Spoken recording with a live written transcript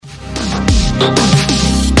Welcome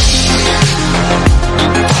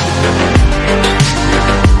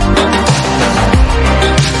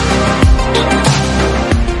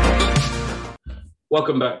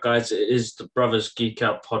back, guys. It is the Brothers Geek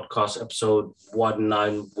Out podcast, episode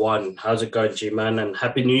 191. How's it going, G-Man? And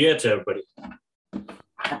Happy New Year to everybody.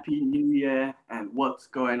 Happy New Year, and what's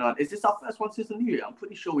going on? Is this our first one since the New Year? I'm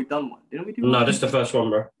pretty sure we've done one. Didn't we do one? No, this is the first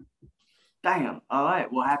one, bro. Damn. All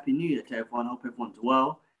right. Well, Happy New Year to everyone. Hope everyone's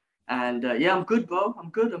well. And yeah, I'm good, bro.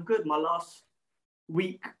 I'm good. My last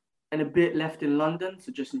week and a bit left in London,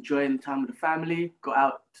 so just enjoying the time with the family. Got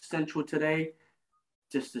out to Central today,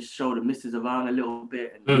 just to show the missus around a little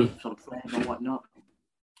bit and meet some friends and whatnot.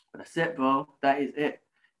 But that's it, bro. That is it.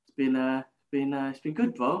 It's been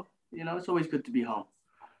good, bro. You know, it's always good to be home.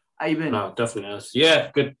 How you been? No, definitely is.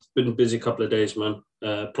 Yeah, good. Been a busy couple of days, man.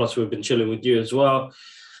 Plus, we've been chilling with you as well.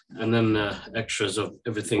 And then extras of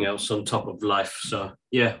everything else on top of life. So,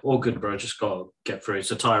 yeah, all good, bro. Just got to get through.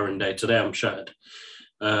 It's a tiring day. Today, I'm shattered.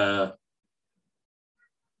 But,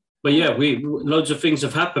 yeah, loads of things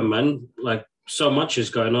have happened, man. Like, so much is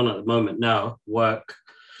going on at the moment now. Work.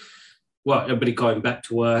 Well, everybody going back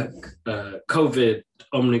to work. COVID,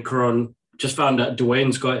 Omicron. Just found out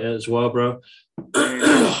Dwayne's got it as well, bro.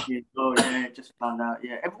 Yeah, just found out.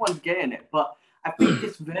 Yeah, everyone's getting it. But I think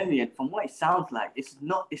this variant, from what it sounds like, it's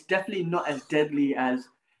definitely not as deadly as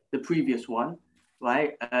the previous one,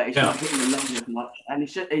 right? It's not hitting the lungs as much. And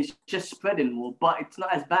it's just spreading more, but it's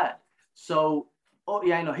not as bad. So,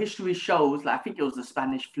 history shows, like I think it was the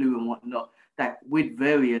Spanish flu and whatnot, that with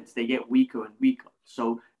variants, they get weaker and weaker.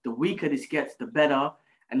 So the weaker this gets, the better.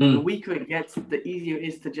 And then the weaker it gets, the easier it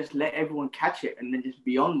is to just let everyone catch it and then just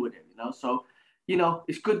be on with it, you know? So,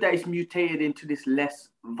 it's good that it's mutated into this less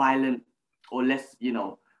violent or less,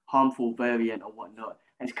 harmful variant or whatnot.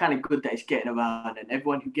 And it's kind of good that it's getting around, and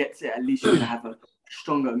everyone who gets it, at least you're going to have a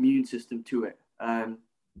stronger immune system to it.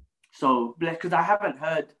 So, because I haven't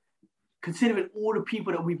heard, considering all the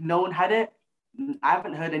people that we've known had it, I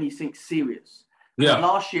haven't heard anything serious. Yeah.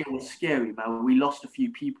 Last year was scary, man. We lost a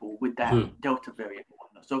few people with that Delta variant and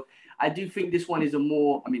whatnot. So I do think this one is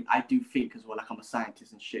I do think as well, like I'm a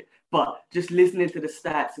scientist and shit. But just listening to the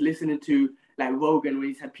stats, listening to like Rogan, when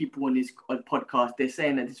he's had people on his podcast, they're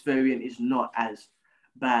saying that this variant is not as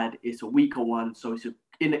bad. It's a weaker one. So it's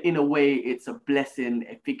in a way, it's a blessing.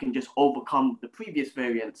 If it can just overcome the previous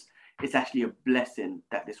variants, it's actually a blessing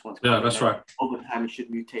that this one's coming. Yeah, that's right. Over time, it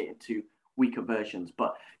should mutate into weaker versions.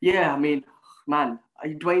 But yeah, man,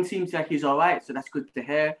 Dwayne seems like he's all right, so that's good to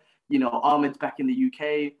hear. Ahmed's back in the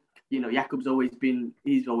UK. Jakub's always been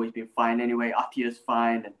fine anyway. Atia's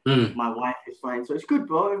fine, and my wife is fine. So it's good,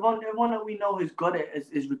 bro. Everyone that we know who's got it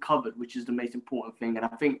is recovered, which is the most important thing. And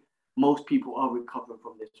I think most people are recovering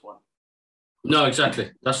from this one. No, exactly.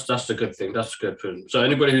 That's the good thing. That's the good thing. So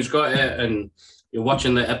anybody who's got it and you're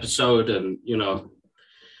watching the episode and,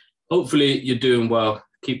 hopefully you're doing well.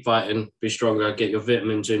 Keep fighting, be stronger, get your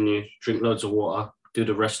vitamins in you, drink loads of water, do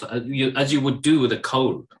the rest as you would do with a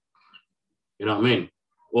cold. You know what I mean?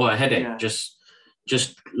 Or a headache. Yeah. Just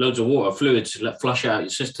loads of water, fluids, flush out your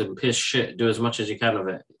system, piss shit, do as much as you can of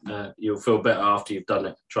it. You'll feel better after you've done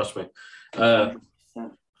it, trust me. But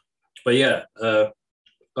yeah, other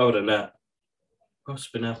than that,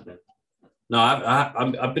 what's been happening? No,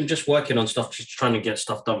 I've been just working on stuff, just trying to get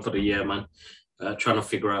stuff done for the year, man. Trying to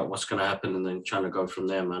figure out what's going to happen and then trying to go from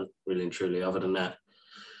there, man. Really and truly, other than that.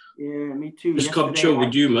 Yeah, me too. Just come chill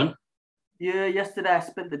with you, man. Yeah, yesterday I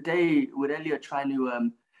spent the day with Elliot trying to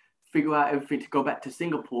figure out everything to go back to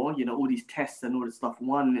Singapore. All these tests and all this stuff.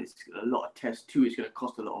 One, it's a lot of tests. Two, it's going to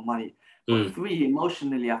cost a lot of money. But three,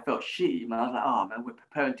 emotionally, I felt shitty, man. I was like, oh, man, we're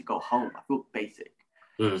preparing to go home. I feel basic.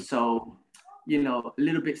 So, a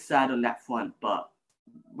little bit sad on that front, but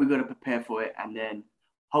we're going to prepare for it. And then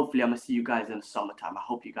hopefully I'm going to see you guys in the summertime. I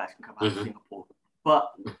hope you guys can come out to Singapore.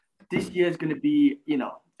 But this year is going to be,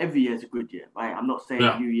 every year is a good year, right? I'm not saying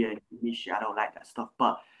New Year, new shit. I don't like that stuff.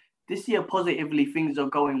 But this year, positively, things are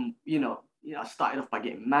going, I started off by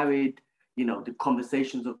getting married. The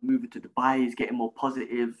conversations of moving to Dubai is getting more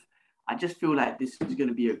positive. I just feel like this is going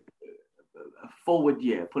to be a forward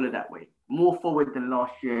year, put it that way. More forward than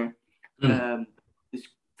last year.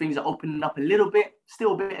 Things are opening up a little bit.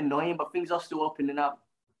 Still a bit annoying, but things are still opening up.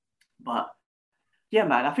 But yeah,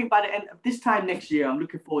 man, I think by the end of this time next year, I'm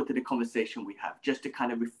looking forward to the conversation we have just to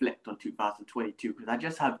kind of reflect on 2022, because I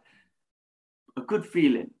just have a good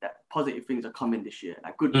feeling that positive things are coming this year,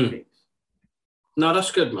 like good things. No, that's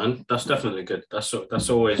good, man. That's definitely good. That's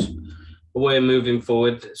always a way of moving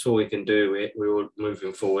forward. It's all we can do. We're all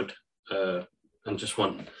moving forward and just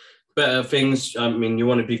want better things. I mean, you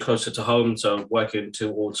want to be closer to home, so working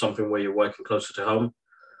towards something where you're working closer to home.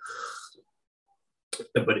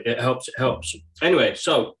 but it helps. It helps. Anyway,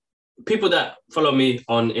 so people that follow me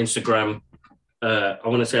on Instagram, I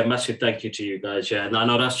want to say a massive thank you to you guys. Yeah, and I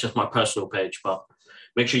know that's just my personal page, but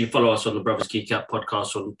make sure you follow us on the Brothers Geek Out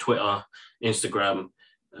podcast on Twitter, Instagram,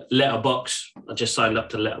 Letterbox. I just signed up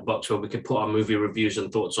to Letterbox where we could put our movie reviews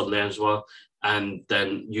and thoughts on there as well. And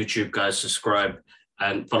then YouTube guys, subscribe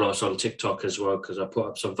and follow us on TikTok as well, because I put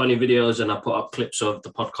up some funny videos and I put up clips of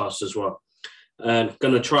the podcast as well. And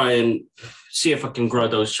going to try and see if I can grow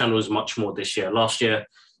those channels much more this year. Last year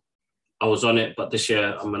I was on it, but this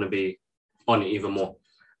year I'm going to be on it even more.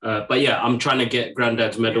 But yeah, I'm trying to get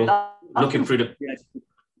Granddad's medal. Looking through the...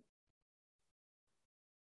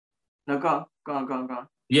 No, go on.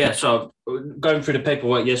 Yeah, so going through the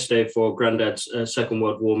paperwork yesterday for Granddad's Second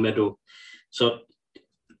World War medal. So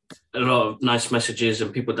a lot of nice messages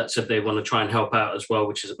and people that said they want to try and help out as well,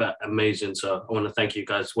 which is about amazing. So I want to thank you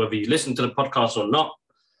guys, whether you listen to the podcast or not.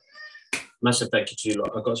 Massive thank you to you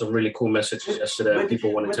lot. I got some really cool messages yesterday and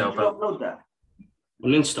people wanted to help out. Where did you upload that?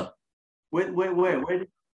 On Insta. Where?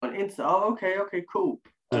 On Insta? Oh, okay, cool.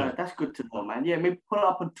 Yeah. That's good to know, man. Yeah, maybe put it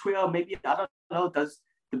up on Twitter. Maybe, I don't know, does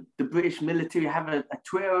the British military have a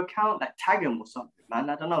Twitter account? Like tag them or something, man.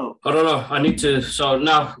 I don't know. I need to. So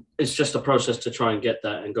now it's just a process to try and get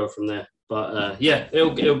that and go from there. But yeah,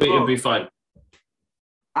 it'll be fine.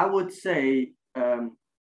 I would say put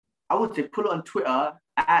it on Twitter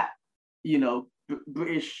at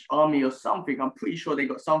British Army or something. I'm pretty sure they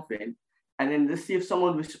got something, and then let's see if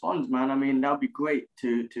someone responds, man. I mean, that'd be great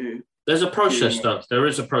to. There's a process, though. There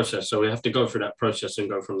is a process, so we have to go through that process and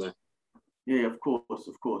go from there. Yeah, of course.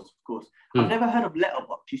 I've never heard of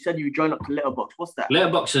Letterbox. You said you joined up to Letterbox. What's that?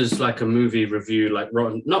 Letterbox is like a movie review, like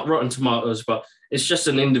not Rotten Tomatoes, but it's just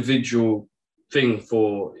an individual thing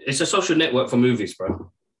it's a social network for movies,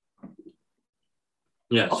 bro.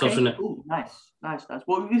 Yeah, okay, social network. Cool. Nice.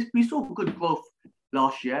 Well, we saw good growth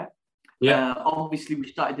last year. Yeah. Obviously, we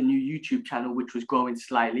started a new YouTube channel, which was growing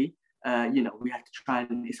slightly. We had to try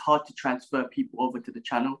and it's hard to transfer people over to the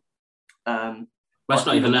channel. That's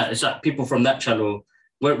not even that. It's that people from that channel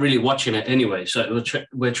weren't really watching it anyway. So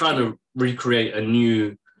we're trying to recreate a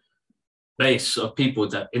new base of people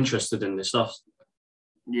that are interested in this stuff.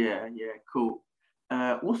 Yeah, cool.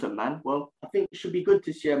 Awesome, man. Well, I think it should be good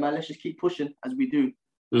this year, man. Let's just keep pushing as we do.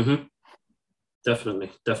 Mm-hmm.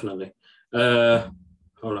 Definitely.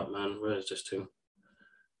 Hold up, man. Where is this to?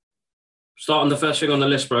 Start on the first thing on the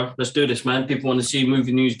list, bro. Let's do this, man. People want to see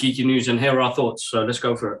movie news, geeky news, and hear our thoughts. So let's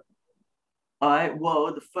go for it. All right.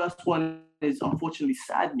 Well, the first one is unfortunately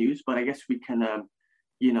sad news, but I guess we can,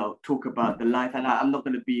 talk about the life. And I'm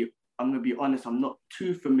going to be honest. I'm not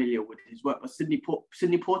too familiar with his work. But Sidney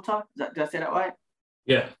Porter. Did I say that right?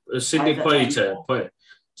 Yeah, Sidney Poitier.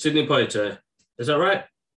 Sidney Poitier. Is that right?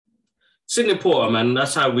 Sidney Porter, man.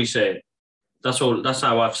 That's how we say it. That's all. That's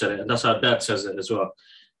how I've said it, and that's how Dad says it as well.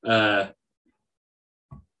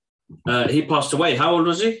 He passed away. How old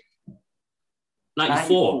was he?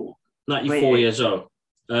 94 years old.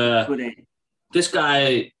 This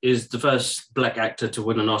guy is the first black actor to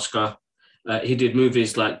win an Oscar. He did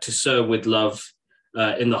movies like To Sir with Love,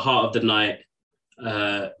 In the Heart of the Night.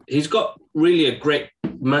 He's got really a great,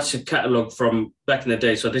 massive catalogue from back in the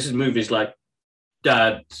day. So this is movies like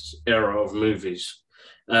Dad's era of movies.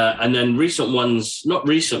 And then recent ones, not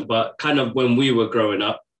recent, but kind of when we were growing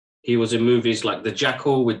up, he was in movies like The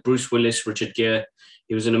Jackal with Bruce Willis, Richard Gere.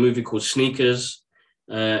 He was in a movie called Sneakers.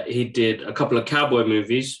 He did a couple of cowboy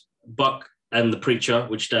movies, Buck and The Preacher,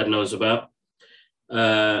 which Dad knows about.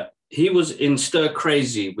 He was in Stir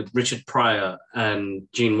Crazy with Richard Pryor and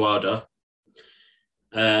Gene Wilder.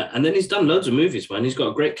 And then he's done loads of movies, man. He's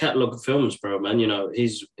got a great catalogue of films, bro, man.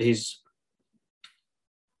 He's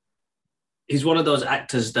one of those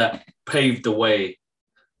actors that paved the way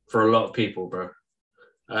for a lot of people, bro.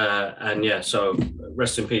 And yeah, so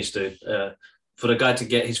rest in peace, dude. For the guy to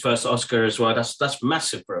get his first Oscar as well, that's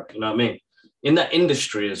massive, bro. You know what I mean? In that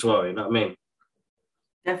industry as well, you know what I mean?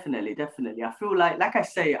 Definitely. I feel like I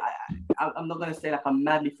say, I'm not going to say like I'm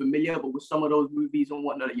madly familiar, but with some of those movies and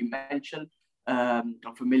whatnot that you mentioned, I'm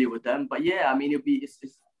familiar with them. But yeah, I mean, it's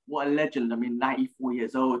what a legend. I mean, 94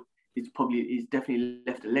 years old. He's definitely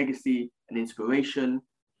left a legacy, an inspiration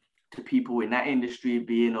to people in that industry,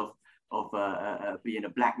 being being a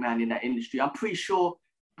black man in that industry. I'm pretty sure,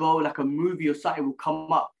 bro, like a movie or something will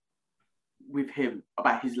come up with him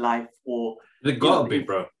about his life or it gotta be,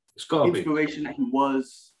 bro. It's gotta be inspiration that he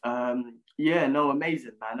was.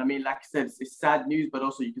 Amazing, man. I mean, like I said, it's sad news, but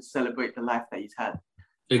also you can celebrate the life that he's had.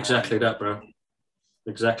 Exactly that, bro.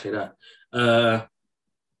 Exactly that.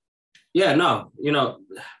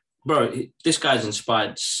 Bro, this guy's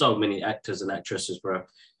inspired so many actors and actresses, bro.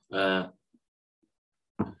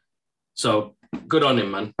 So good on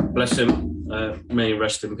him, man. Bless him. May he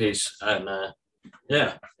rest in peace. And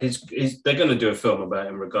yeah, they're going to do a film about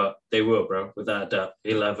him. They will, bro, without a doubt.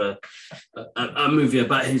 He'll have a movie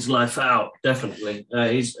about his life out, definitely.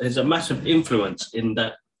 He's a massive influence in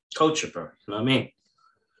that culture, bro. You know what I mean?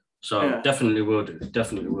 So definitely will do.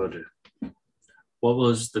 Definitely will do. What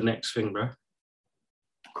was the next thing, bro?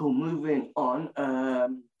 Cool. Moving on.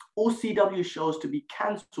 All CW shows to be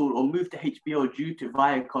cancelled or moved to HBO due to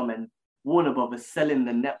Viacom and Warner Brothers selling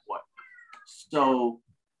the network. So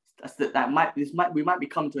we might be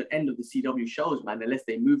coming to an end of the CW shows, man, unless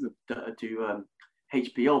they move it to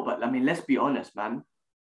HBO. But I mean, let's be honest, man.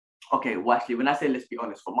 Okay, well, actually, when I say let's be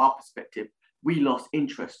honest, from our perspective, we lost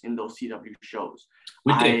interest in those CW shows.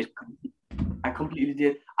 We did. I completely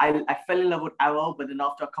did. I fell in love with Arrow, but then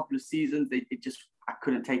after a couple of seasons, I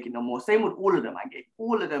couldn't take it no more. Same with all of them. I gave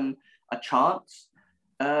all of them a chance.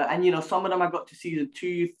 And, you know, some of them I got to season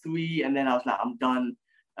 2, 3, and then I was like, I'm done.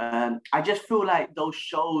 I just feel like those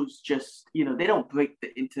shows just, you know, they don't break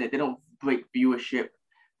the internet. They don't break viewership.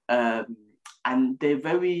 And they're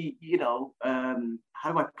very, you know,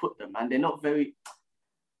 how do I put them, man? They're not very...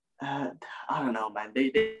 I don't know, man.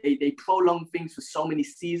 They prolong things for so many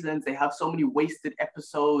seasons. They have so many wasted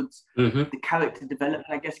episodes. Mm-hmm. The character development,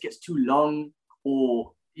 I guess, gets too long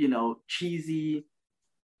or, you know, cheesy.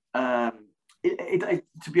 To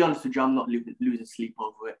be honest with you, I'm not losing sleep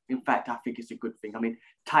over it. In fact, I think it's a good thing. I mean,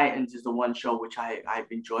 Titans is the one show which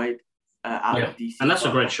I've enjoyed out of DC. And that's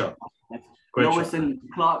a great show. Lois and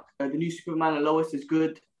Clark, the new Superman and Lois is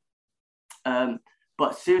good.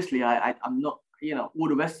 But seriously, I'm not... You know, all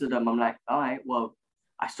the rest of them, I'm like, all right, well,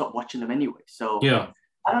 I stopped watching them anyway. So yeah,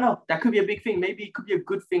 I don't know. That could be a big thing. Maybe it could be a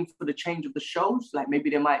good thing for the change of the shows. Like maybe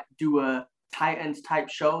they might do a Titans type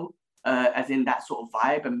show, as in that sort of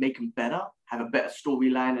vibe, and make them better, have a better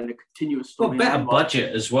storyline and a continuous storyline. Well, better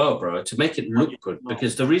budget as well, bro, to make it look good.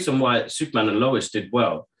 Because the reason why Superman and Lois did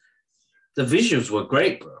well, the visuals were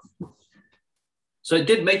great, bro. So it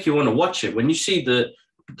did make you want to watch it. When you see the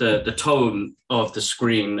tone of the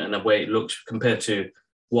screen and the way it looks compared to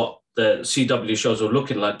what the CW shows were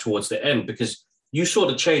looking like towards the end, because you saw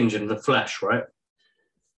the change in the Flash, right?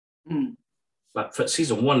 Like for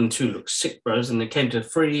season 1 and 2 looked sick, bros, and they came to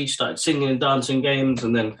 3, started singing and dancing games,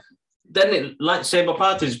 and then it lightsaber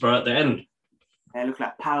parties, bro, at the end. They look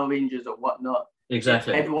like Power Rangers or whatnot.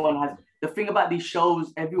 Exactly. Everyone has the thing about these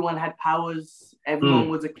shows. Everyone had powers. Everyone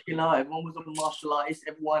was a killer. Everyone was a martial artist.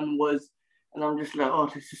 Everyone was. And I'm just like, oh,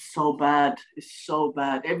 this is so bad. It's so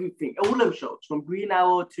bad. Everything, all those shows, from Green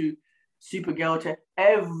Arrow to Supergirl to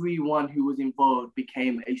everyone who was involved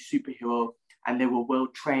became a superhero, and they were well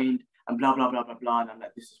trained and blah blah blah blah blah. And I'm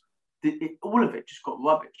like, all of it just got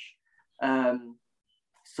rubbish.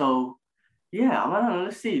 So yeah, I don't know.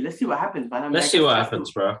 Let's see what happens, man. I mean, let's see what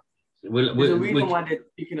happens, bro. There's a reason why they're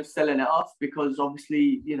thinking of selling it off, because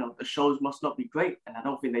obviously, you know, the shows must not be great, and I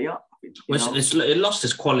don't think they are. It lost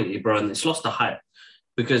its quality, bro, and it's lost the hype.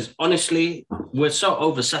 Because honestly, we're so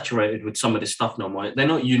oversaturated with some of this stuff no more. They're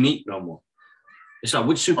not unique no more. It's like,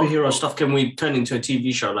 which superhero stuff can we turn into a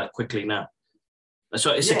TV show like quickly now?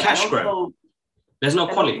 So it's a cash grab. There's no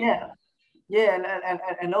quality.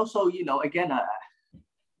 And also, you know, again, I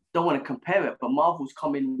don't want to compare it, but Marvel's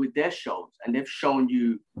come in with their shows, and they've shown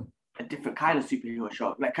you a different kind of superhero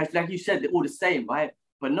show. Like you said, they're all the same, right?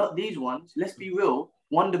 But not these ones. Let's be real.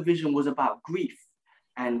 WandaVision was about grief,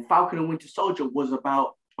 and Falcon and Winter Soldier was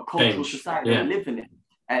about a cultural society we live in.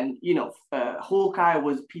 And, you know, Hawkeye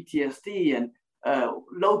was PTSD, and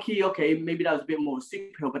Loki, okay, maybe that was a bit more of a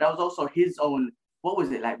superhero, but that was also his own, what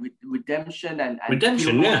was it, like redemption and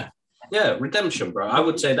redemption, yeah, redemption, bro. I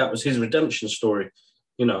would say that was his redemption story.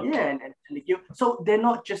 You know. Yeah, and so they're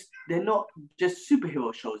not just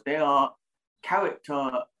superhero shows. They are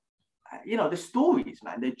character, you know, the stories,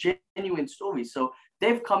 man. They're genuine stories. So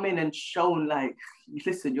they've come in and shown, like,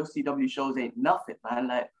 listen, your CW shows ain't nothing, man.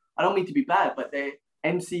 Like, I don't mean to be bad, but they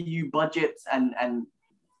MCU budgets and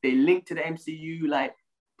they link to the MCU. Like,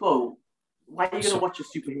 bro, why are you gonna watch a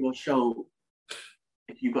superhero show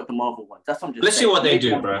if you got the Marvel ones? That's what I'm just. Let's see what they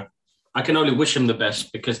do, bro. I can only wish him the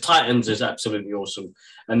best, because Titans is absolutely awesome,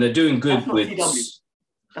 and they're doing good with. CW.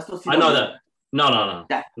 That's not CW. I know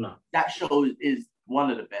that. No. That show is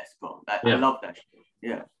one of the best, bro. I love that show.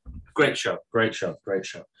 Yeah. Great show.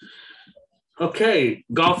 Okay,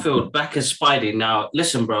 Garfield back as Spidey. Now,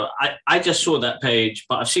 listen, bro. I just saw that page,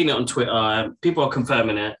 but I've seen it on Twitter. People are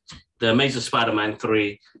confirming it. The Amazing Spider-Man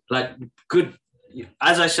 3, like, good.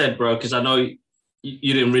 As I said, bro, because I know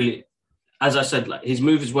you didn't really. As I said, like, his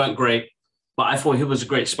movies weren't great, but I thought he was a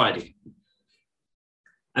great Spidey.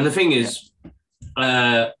 And the thing is,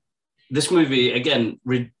 this movie, again,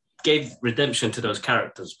 gave redemption to those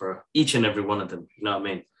characters, bro. Each and every one of them. You know what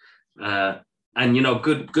I mean? And you know,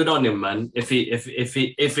 good on him, man. If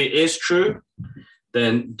it is true,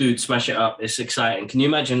 then dude, smash it up. It's exciting. Can you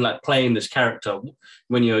imagine like playing this character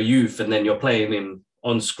when you're a youth and then you're playing him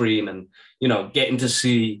on screen and, you know, getting to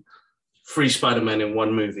see 3 Spider-Man in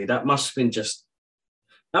one movie? That must have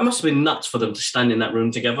been nuts for them to stand in that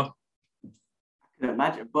room together. I can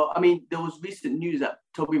imagine. But I mean, there was recent news that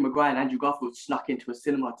Tobey Maguire and Andrew Garfield snuck into a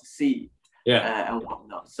cinema to see and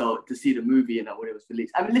whatnot. So to see the movie and when it was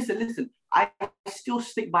released. I mean, listen. I still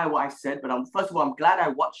stick by what I said, but first of all, I'm glad I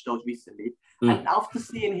watched those recently. And after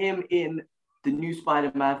seeing him in the new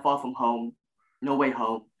Spider-Man, Far From Home, No Way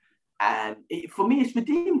Home, and for me, it's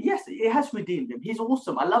redeemed. Yes, it has redeemed him. He's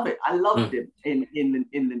awesome. I love it. I loved him in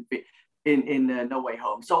No Way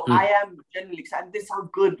Home. So I am genuinely excited. This is how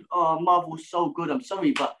good Marvel's so good. I'm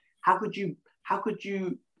sorry, but how could you? I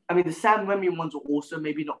mean, the Sam Raimi ones were awesome.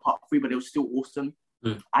 Maybe not part 3, but it was still awesome.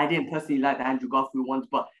 I didn't personally like the Andrew Garfield ones,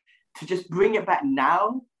 but to just bring it back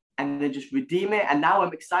now and then just redeem it, and now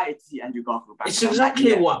I'm excited to see Andrew Garfield back. It's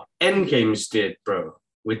exactly what Endgames did, bro,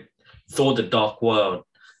 with Thor: The Dark World,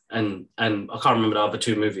 and I can't remember the other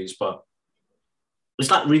 2 movies, but it's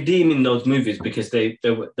like redeeming those movies because they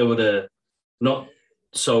were the not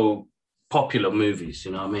so popular movies,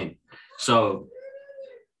 you know what I mean? So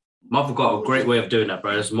Marvel got a great way of doing that,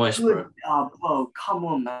 bro. It's moist, bro. Bro, come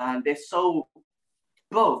on, man. They're so...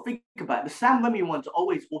 Bro, think about it. The Sam Raimi ones are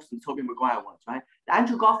always awesome, Tobey Maguire ones, right? The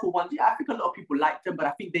Andrew Garfield ones, I think a lot of people liked them, but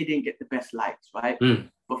I think they didn't get the best likes, right?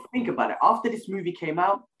 But think about it. After this movie came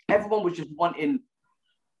out, everyone was just wanting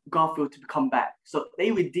Garfield to come back. So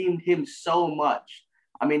they redeemed him so much.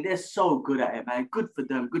 I mean, they're so good at it, man. Good for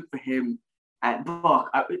them. Good for him. And look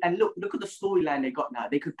at the storyline they got now.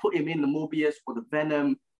 They could put him in the Morbius or the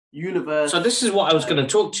Venom universe. So this is what I was going to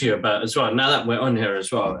talk to you about as well. Now that we're on here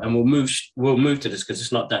as well, and we'll move to this because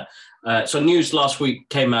it's not that. So news last week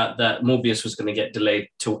came out that Morbius was going to get delayed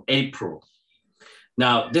till April.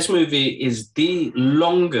 Now this movie is the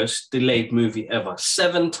longest delayed movie ever.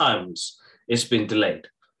 7 times it's been delayed.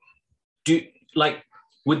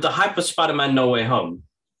 With the hype of Spider-Man No Way Home,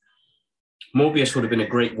 Morbius would have been a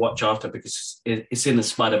great watch after because it's in the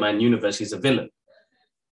Spider-Man universe. He's a villain.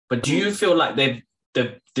 But do you feel like they've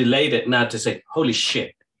delayed it now to say, holy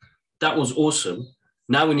shit, that was awesome.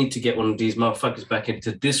 Now we need to get one of these motherfuckers back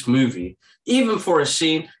into this movie. Even for a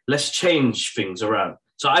scene, let's change things around.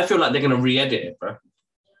 So I feel like they're going to re-edit it, bro.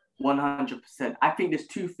 100%. I think there's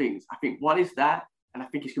 2 things. I think one is that, and I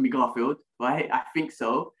think it's going to be Garfield, right? I think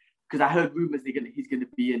so. Because I heard rumors he's going to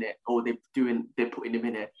be in it, or they're putting him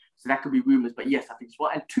in it. So that could be rumors. But yes, I think it's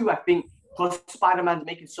one. And 2, I think because Spider-Man's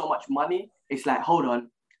making so much money, it's like, hold on,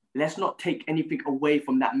 let's not take anything away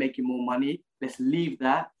from that making more money. Let's leave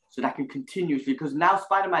that so that can continuously, because now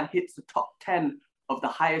Spider-Man hits the top 10 of the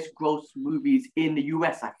highest gross movies in the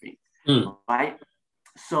US, I think, right?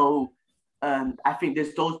 So I think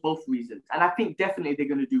there's those both reasons. And I think definitely they're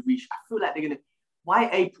going to do reach. I feel like they're going to, why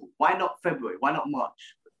April? Why not February? Why not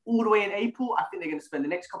March? All the way in April, I think they're going to spend the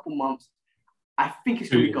next couple months. I think it's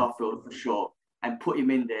going to be Garfield for sure, and put him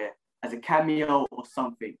in there as a cameo or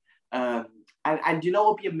something. And you know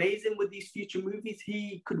what would be amazing with these future movies?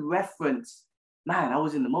 He could reference, man, I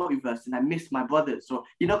was in the multiverse and I missed my brothers. So,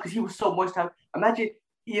 you know, because he was so much time. Imagine,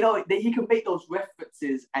 you know, that he can make those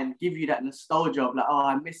references and give you that nostalgia of like, oh,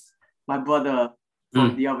 I miss my brother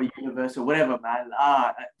from the other universe or whatever, man.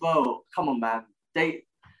 Bro, come on, man.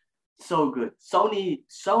 So good. Sony,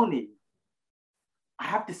 I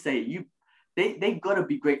have to say, they gotta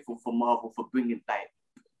be grateful for Marvel for bringing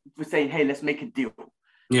for saying, hey, let's make a deal.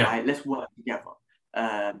 Yeah, right? Let's work together.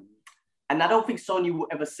 And I don't think Sony will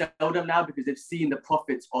ever sell them now because they've seen the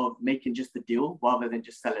profits of making just the deal rather than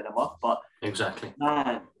just selling them off. But exactly,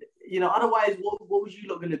 man, you know, otherwise, what was you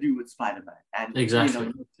lot gonna do with Spider-Man? And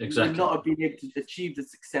exactly, you're not being able to achieve the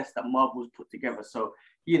success that Marvel's put together. So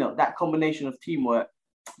you know that combination of teamwork,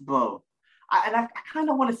 bro. I kind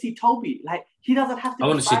of want to see Toby. Like he doesn't have to. I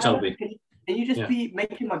want to see Toby. Can you just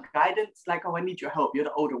make him a guidance? Like, oh, I need your help. You're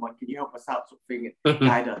the older one. Can you help us out? Sort of thing, and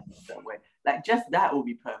guide us that way. Like, just that will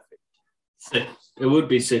be perfect. Sick. It would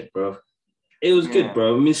be sick, bro. It was good,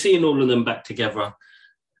 bro. I mean, seeing all of them back together.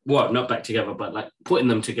 Well, not back together, but like putting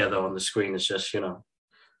them together on the screen is just, you know,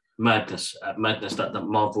 madness. Madness that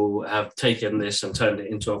Marvel have taken this and turned it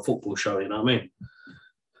into a football show. You know what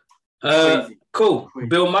I mean? Cool. Crazy.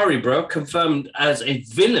 Bill Murray, bro, confirmed as a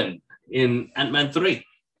villain in Ant-Man 3.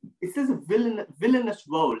 It says a villainous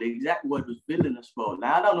role. The exact word was villainous role.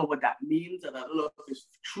 Now, I don't know what that means, and I don't know if it's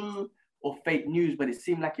true or fake news, but it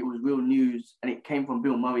seemed like it was real news, and it came from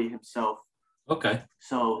Bill Murray himself. Okay.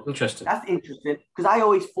 So Interesting. that's interesting because I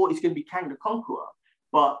always thought it's going to be Kang the Conqueror,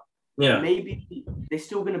 but Yeah. maybe they're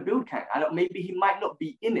still going to build Kang. Maybe he might not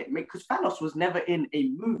be in it because Thanos was never in a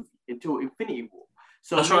movie until Infinity War.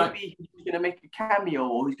 So That's maybe he's going to make a cameo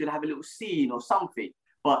or he's going to have a little scene or something.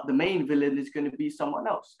 But the main villain is going to be someone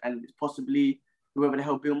else, and it's possibly whoever the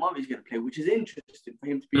hell Bill Murray is going to play, which is interesting for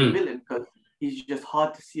him to be a villain because he's just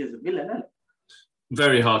hard to see as a villain, isn't it?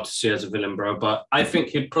 Very hard to see as a villain, bro. But I think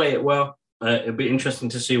he'd play it well. It'd be interesting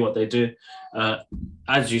to see what they do.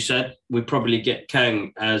 As you said, we probably get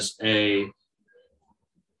Kang as a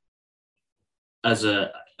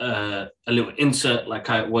little insert, like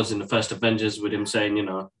how it was in the first Avengers, with him saying, you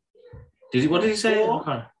know, what did he say?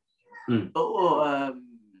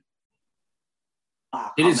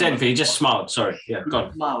 He didn't say anything. He just smiled. Sorry, yeah,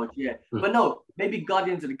 God. Smiled, yeah. But no, maybe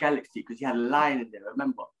Guardians of the Galaxy because he had a line in there.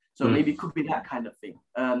 Remember? So maybe it could be that kind of thing.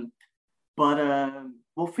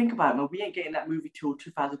 Well, think about it, man. We ain't getting that movie till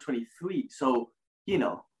 2023. So, you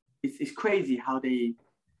know, it's crazy how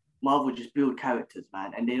Marvel just build characters,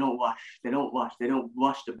 man, and they don't rush. They don't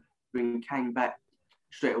rush to bring Kang back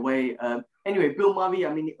straight away. Anyway, Bill Murray,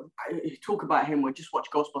 I mean, I talk about him. We just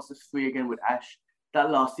watched Ghostbusters 3 again with Ash.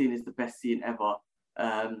 That last scene is the best scene ever.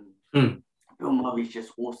 Bill Murray's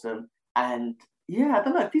just awesome. And yeah, I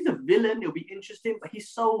don't know if he's a villain, it'll be interesting, but he's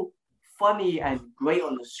so funny and great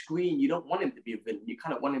on the screen. You don't want him to be a villain. You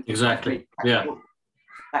kind of want him to exactly. Yeah.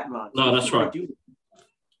 Background. No, that's right.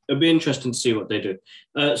 It'll be interesting to see what they do.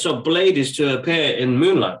 So Blade is to appear in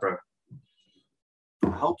Moonlight, bro.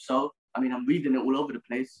 I hope so. I mean, I'm reading it all over the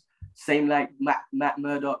place. Same like Matt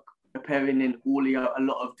Murdock appearing in a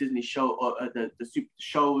lot of Disney the super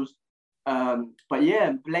shows. But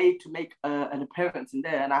yeah, Blade to make an appearance in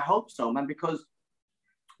there, and I hope so, man, because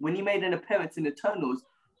when he made an appearance in Eternals,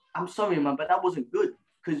 I'm sorry, man, but that wasn't good.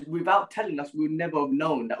 Because without telling us, we would never have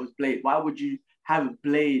known that was Blade. Why would you have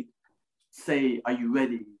Blade say, "Are you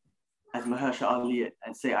ready?" as Mahershala Ali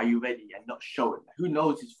and say, "Are you ready?" and not show it? Who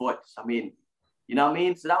knows his voice? I mean, you know what I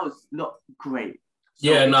mean? So that was not great.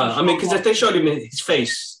 So yeah, no, I mean, because if they showed him his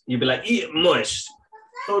face, you'd be like, "Eat it moist."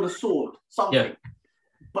 Throw the sword, something. Yeah.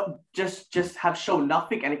 But just have shown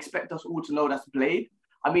nothing and expect us all to know that's Blade.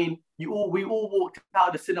 I mean, we all walked out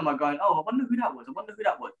of the cinema going, "Oh, I wonder who that was. I wonder who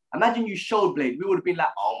that was." Imagine you showed Blade. We would have been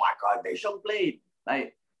like, "Oh my God, they showed Blade."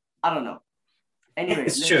 Like, I don't know. Anyway,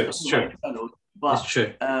 it's true. But it's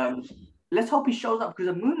true. Let's hope he shows up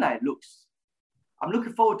because the Moonlight I'm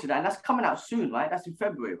looking forward to that. And that's coming out soon, right? That's in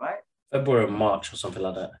February, right? February or March or something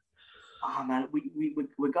like that. Oh, man,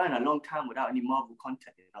 we're going a long time without any Marvel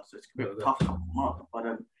content, you know, so it's going to be a tough couple of months.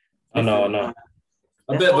 But I know.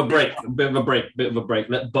 A bit of a break.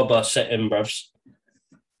 Let Boba set in, bruv.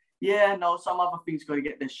 Yeah, no, some other things got to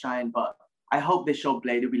get their shine, but I hope they show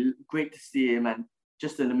Blade. It'll be great to see him and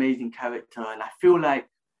just an amazing character. And I don't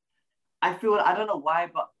know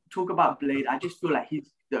why, but talk about Blade, I just feel like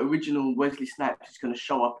he's the original Wesley Snipes is going to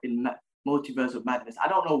show up in Multiverse of Madness. I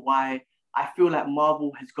don't know why. I feel like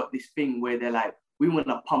Marvel has got this thing where they're like, we want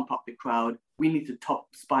to pump up the crowd. We need to top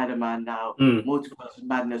Spider-Man now. Multiverse of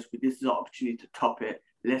Madness, this is an opportunity to top it.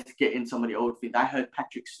 Let's get in some of the old things. I heard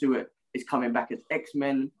Patrick Stewart is coming back as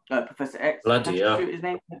X-Men, Professor X. Bloody Patrick Stewart, his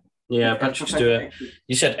name? Yeah, Patrick Stewart.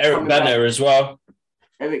 You said Eric Banner as well.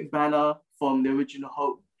 Eric Banner from the original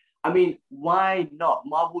Hulk. I mean, why not?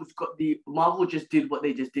 Marvel just did what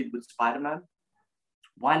they just did with Spider-Man.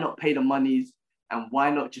 Why not pay the monies and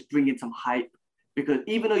why not just bring in some hype? Because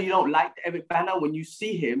even though you don't like Eric Banner, when you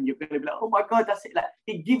see him, you're going to be like, "Oh my God, that's it!" Like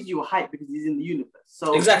it gives you a hype because he's in the universe.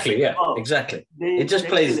 So exactly, yeah, exactly. It just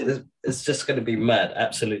plays. It's just going to be mad,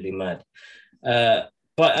 absolutely mad.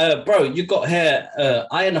 But bro, you got here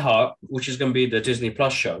Ironheart, which is going to be the Disney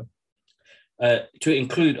Plus show, to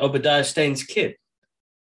include Obadiah Stane's kid.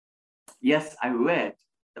 Yes, I read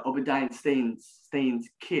that Obadiah Stane's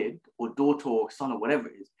kid or daughter or son or whatever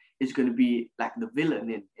it is going to be like the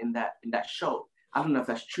villain in that show. I don't know if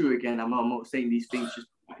that's true. Again, I'm not saying these things. Just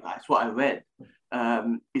that's what I read.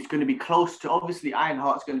 It's going to be close to, obviously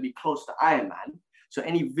Ironheart's going to be close to Iron Man. So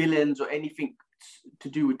any villains or anything to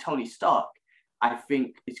do with Tony Stark, I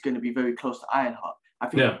think it's going to be very close to Ironheart. I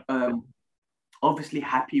think obviously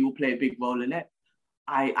Happy will play a big role in it.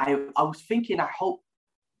 I was thinking, I hope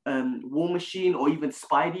War Machine or even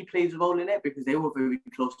Spidey plays a role in it because they were very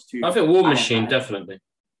close to. I think War Machine definitely.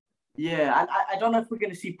 Yeah, I don't know if we're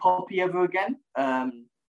going to see Poppy ever again, but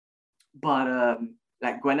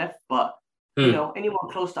like Gwyneth, but you know, anyone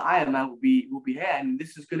close to Iron Man will be here, and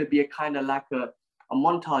this is going to be a kind of like a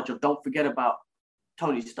montage of don't forget about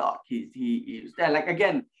Tony Stark. He was there. Like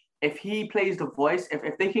again, if he plays the voice,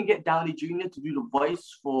 if they can get Downey Jr. to do the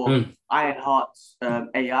voice for Ironheart's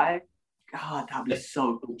AI, God, that'd be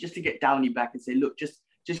so cool. Just to get Downey back and say, look, just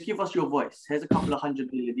give us your voice. Here's a couple of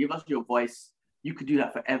 $100 million. Give us your voice. You could do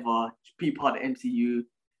that forever. Just be part of the MCU.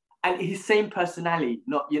 And his same personality.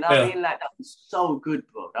 Not, you know what I mean? Like, that'd be so good,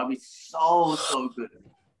 bro. That'd be so good.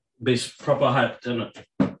 Be proper hyped, isn't it?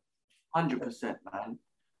 100%, man.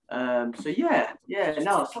 So yeah,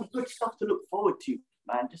 no, some good stuff to look forward to,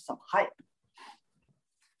 man. Just some hype.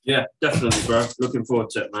 Yeah, definitely, bro. Looking forward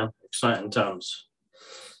to it, man. Exciting times.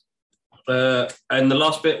 And the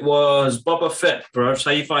last bit was Boba Fett, bro.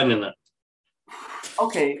 How you finding that?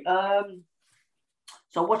 Okay, so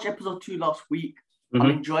I watched episode 2 last week. Mm-hmm.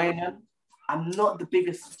 I'm enjoying it. I'm not the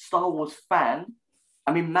biggest Star Wars fan.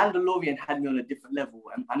 I mean, Mandalorian had me on a different level.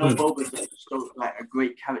 And I know Boba's still like a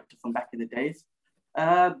great character from back in the days.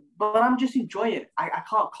 But I'm just enjoying it. I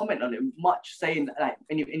can't comment on it much, saying like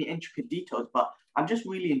any intricate details, but I'm just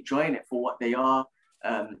really enjoying it for what they are.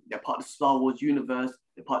 They're part of the Star Wars universe.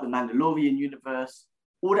 They're part of the Mandalorian universe.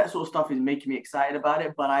 All that sort of stuff is making me excited about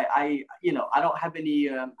it. But I don't have any.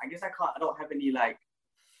 I don't have any like.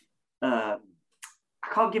 I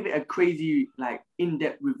can't give it a crazy like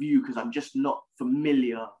in-depth review because I'm just not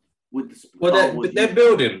familiar with the Star Wars. But they're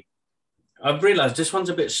building. I've realized this one's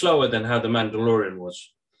a bit slower than how the Mandalorian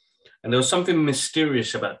was, and there was something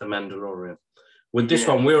mysterious about the Mandalorian. With this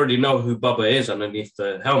one, we already know who Boba is underneath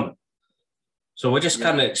the helmet. So we're just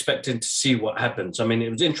kind of expecting to see what happens. I mean, it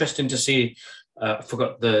was interesting to see, I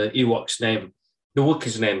forgot the Ewok's name, the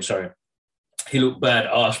Wookiee's name, sorry. He looked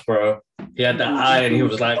badass, bro. He had that eye and he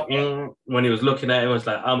was like, when he was looking at him, he was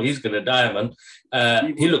like, he's going to die, man.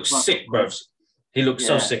 He looks sick, bro. He looks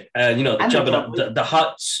so sick. You know, the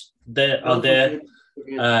huts are there.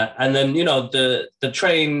 And then, you know, the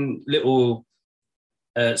train little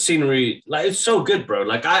scenery, like it's so good, bro.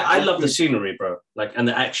 Like I love the scenery, bro. Like, and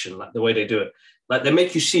the action, like the way they do it. Like they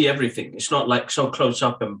make you see everything. It's not like so close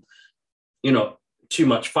up and, you know, too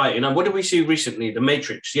much fighting. And what did we see recently? The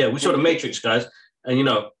Matrix. Yeah, we saw the Matrix, guys. And, you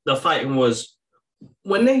know, the fighting was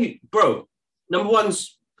when number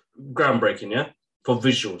one's groundbreaking, yeah, for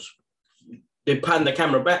visuals. They pan the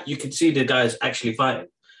camera back. You could see the guys actually fighting.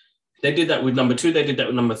 They did that with number 2. They did that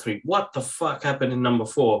with number 3. What the fuck happened in number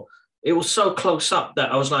 4? It was so close up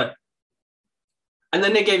that I was like, and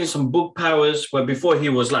then they gave him some book powers where before he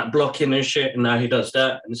was like blocking and shit, and now he does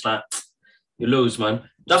that. And it's like, you lose, man.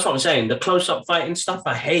 That's what I'm saying. The close-up fighting stuff,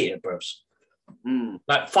 I hate it, bros.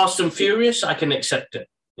 Like Fast and Furious, I can accept it.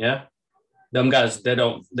 Yeah. Them guys, they're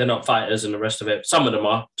not fighters and the rest of it. Some of them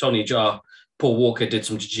are. Tony Jaa, Paul Walker did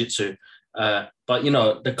some jiu-jitsu. But, you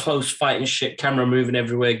know, the close fighting shit, camera moving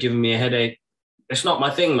everywhere, giving me a headache. It's not my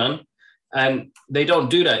thing, man. And they don't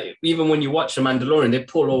do that. Even when you watch The Mandalorian, they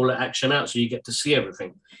pull all the action out so you get to see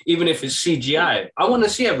everything. Even if it's CGI, I want to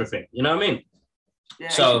see everything. You know what I mean? Yeah,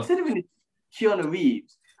 so considering Keanu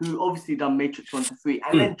Reeves, who obviously done Matrix 1 to 3,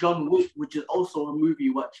 and then John Wick, which is also a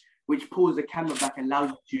movie which pulls the camera back and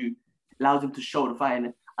allows him to show the fight.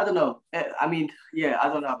 And I don't know. I mean, I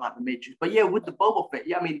don't know about the Matrix, but yeah, with the Boba Fett,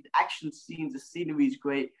 I mean, the action scenes, the scenery is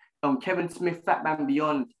great. Kevin Smith, Fat Man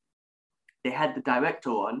Beyond, they had the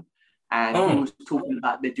director on, and he was talking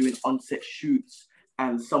about they're doing on-set shoots,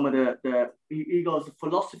 and some of he goes, the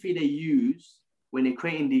philosophy they use when they're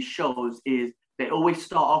creating these shows is they always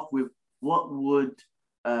start off with what would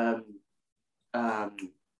if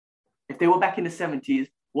they were back in the 70s,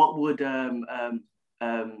 what would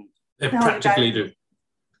they practically do?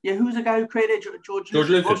 Yeah, who's the guy who created George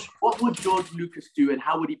Lucas? What would George Lucas do, and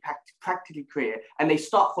how would he practically create it? And they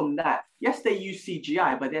start from that. Yes, they use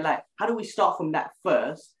CGI, but they're like, how do we start from that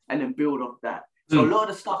first and then build off that? So a lot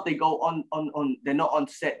of the stuff they go on they're not on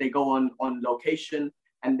set, they go on location.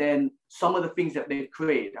 And then some of the things that they've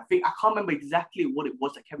created, I can't remember exactly what it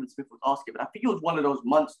was that Kevin Smith was asking, but I think it was one of those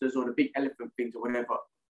monsters or the big elephant things or whatever.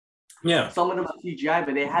 Yeah. Some of them are CGI,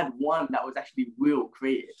 but they had one that was actually real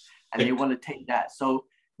creative, and they want to take that. So,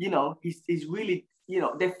 you know, he's really, you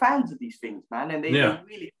know, they're fans of these things, man, and they're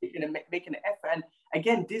really making an effort. And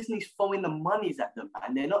again, Disney's throwing the monies at them,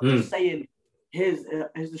 and they're not just saying, here's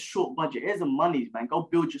the short budget, here's the monies, man. Go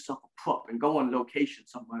build yourself a prop and go on location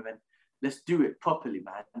somewhere and let's do it properly,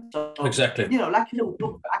 man. And so, exactly. You know, like a little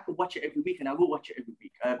book, I could watch it every week, and I will watch it every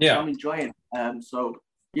week. I'm enjoying it. So,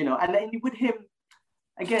 you know, and then with him,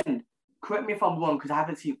 again, correct me if I'm wrong, because I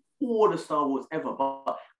haven't seen all the Star Wars ever,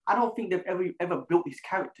 but I don't think they've ever built his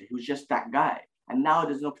character. He was just that guy. And now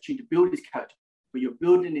there's an opportunity to build his character, but you're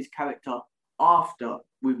building his character after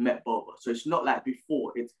we've met Boba. So it's not like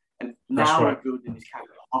before. Now we're building his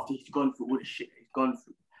character after he's gone through all the shit he's gone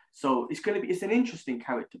through. So it's an interesting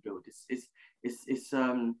character build. It's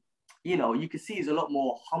you know, you can see he's a lot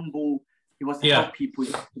more humble. He wants to help people.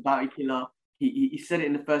 He's a bounty killer. he said it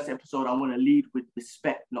in the first episode. I want to lead with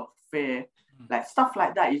respect, not fear. Like stuff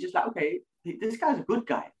like that. You're just like, okay, this guy's a good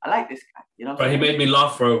guy. I like this guy. You know. Bro, he made me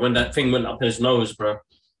laugh, bro, when that thing went up his nose, bro.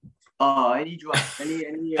 Oh, any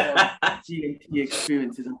GNT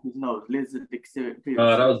experiences up his nose, lizard experience.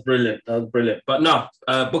 Oh, that was brilliant. That was brilliant. But no,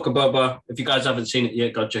 Book of Boba, if you guys haven't seen it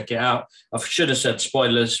yet, go check it out. I should have said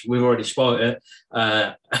spoilers. We've already spoiled it.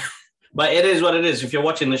 But it is what it is. If you're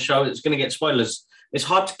watching the show, it's going to get spoilers. It's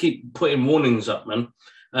hard to keep putting warnings up, man.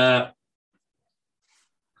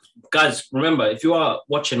 Guys, remember, if you are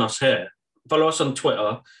watching us here, follow us on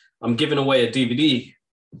Twitter. I'm giving away a DVD.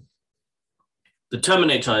 The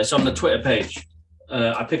Terminator is on the Twitter page.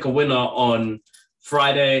 I pick a winner on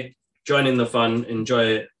Friday. Join in the fun, enjoy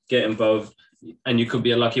it, get involved, and you could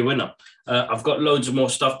be a lucky winner. I've got loads of more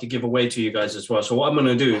stuff to give away to you guys as well. So what I'm going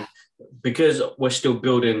to do, because we're still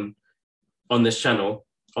building on this channel,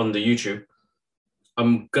 on the YouTube,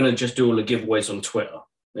 I'm going to just do all the giveaways on Twitter.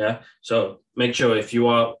 Yeah. So make sure if you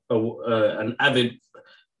are an avid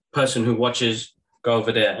person who watches, go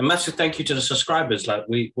over there. And massive thank you to the subscribers. Like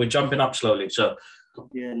we're jumping up slowly. So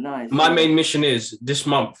yeah, nice. My main mission is this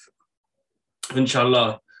month,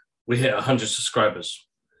 inshallah, we hit 100 subscribers.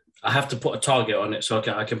 I have to put a target on it so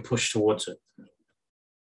I can push towards it.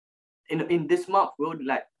 In this month, we're only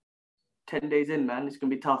like 10 days in, man. It's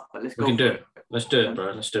gonna be tough, but let's go. We can do it. Let's do it,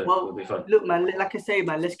 bro. Let's do it. Well, it'll be fun. Look, man, like I say,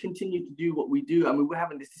 man, let's continue to do what we do. I mean, we're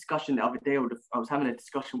having this discussion the other day. I was having a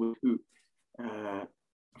discussion with who? I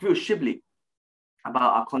think it was Shibli,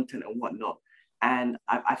 about our content and whatnot. And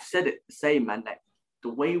I've said it the same, man. Like the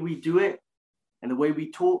way we do it and the way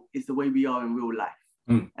we talk is the way we are in real life.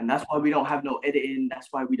 And that's why we don't have no editing. That's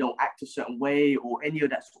why we don't act a certain way or any of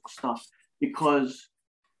that sort of stuff, because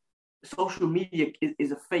social media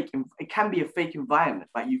is a fake. It can be a fake environment,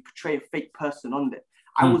 but you portray a fake person on there.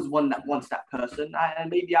 I was one that wants that person, and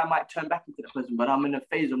maybe I might turn back into that person, but I'm in a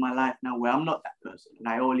phase of my life now where I'm not that person, and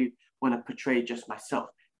I only want to portray just myself,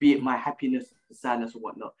 be it my happiness, sadness, or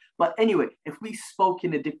whatnot. But anyway, if we spoke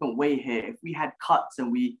in a different way here, if we had cuts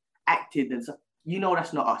and we acted and stuff, you know,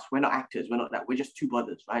 that's not us. We're not actors. We're not that. We're just two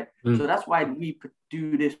brothers, right? So that's why we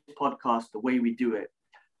do this podcast the way we do it.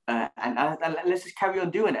 And let's just carry on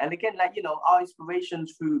doing it. And again, like, you know, our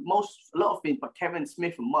inspirations through a lot of things, but Kevin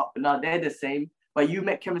Smith and Mark, but now they're the same. But you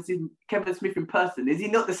met Kevin Smith in person. Is he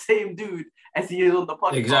not the same dude as he is on the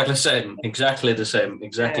podcast? Exactly the same. Exactly the same.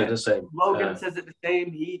 Exactly the same. Logan says it the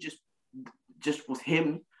same. He just was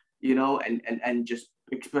him, you know, and just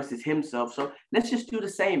expresses himself. So let's just do the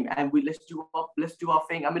same, and let's do our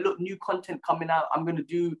thing. I mean, look, new content coming out. I'm gonna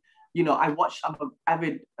do. You know, I'm an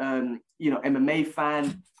avid, MMA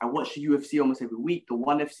fan. I watch the UFC almost every week. The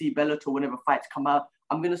ONE FC, Bellator, whenever fights come out,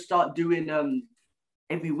 I'm gonna start doing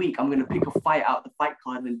every week. I'm gonna pick a fight out the fight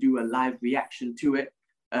card and do a live reaction to it.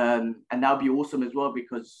 And that would be awesome as well,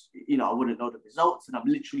 because, you know, I wouldn't know the results and I'm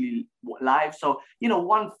literally live. So, you know,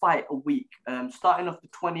 one fight a week, starting off the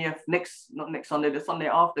 20th, not next Sunday, the Sunday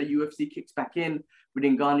after, UFC kicks back in with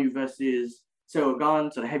Ngannou versus Cyril Gane,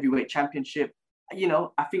 so the heavyweight championship. You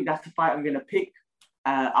know, I think that's the fight I'm going to pick.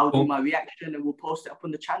 I'll do my reaction and we'll post it up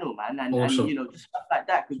on the channel, man. And you know, just stuff like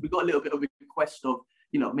that, because we got a little bit of a request of,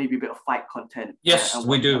 you know, maybe a bit of fight content. Yes,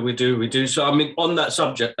 we do. So, I mean, on that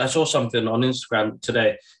subject, I saw something on Instagram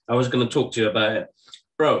today. I was going to talk to you about it.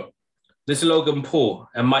 Bro, this Logan Paul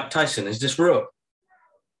and Mike Tyson, is this real?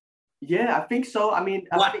 Yeah, I think so. I mean,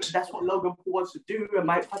 I think that's what Logan Paul wants to do. And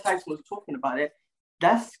Mike Tyson was talking about it.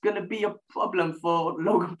 That's going to be a problem for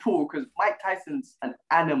Logan Paul, because Mike Tyson's an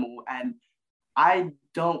animal. And I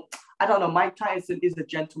don't know. Mike Tyson is a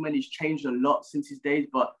gentleman. He's changed a lot since his days,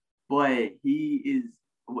 but boy, he is.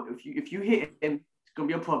 If you hit him, it's gonna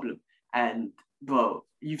be a problem. And bro,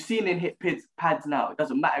 you've seen him hit pads now. It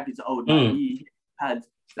doesn't matter if he's old. He hit pads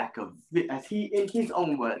like in his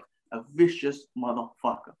own words, a vicious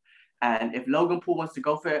motherfucker. And if Logan Paul wants to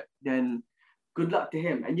go for it, then good luck to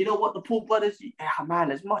him. And you know what, the Paul brothers, man,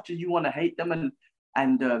 as much as you want to hate them and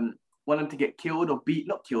want them to get killed or beat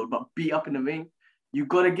up in the ring, you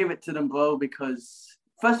got to give it to them, bro, because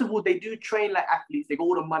first of all, they do train like athletes. They got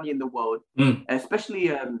all the money in the world,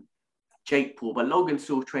 especially Jake Paul, but Logan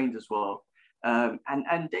still trains as well.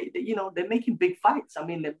 And they, you know, they're making big fights. I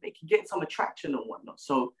mean, they're getting some attraction and whatnot.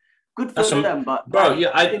 So good for them. But bro,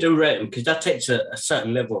 yeah, I do rate them, because that takes a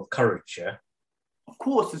certain level of courage, yeah. Of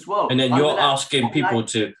course, as well. And then you're asking people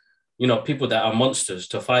to, you know, people that are monsters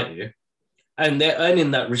to fight you, and they're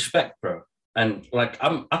earning that respect, bro. And like,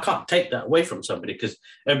 I can't take that away from somebody, because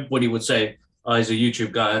everybody would say, oh, he's a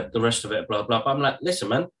YouTube guy, the rest of it, blah, blah. But I'm like, listen,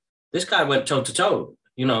 man, this guy went toe to toe.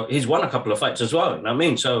 You know, he's won a couple of fights as well. You know what I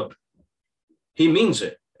mean? So he means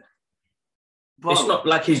it. bro, it's not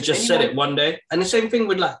like he's just said it one day. And the same thing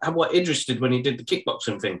with like what Idris did when he did the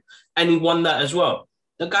kickboxing thing. And he won that as well.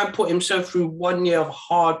 The guy put himself through 1 year of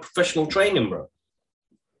hard professional training, bro.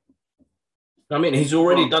 I mean, he's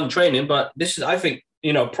already done training, but this is, I think,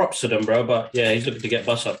 you know, props to them, bro. But yeah, he's looking to get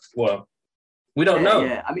bust up. Well, we don't know.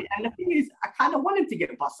 Yeah, I mean, and the thing is, I kind of want him to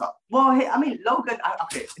get bust up. Well, hey, I mean, Logan,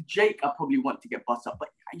 okay, Jake, I probably want to get bust up, but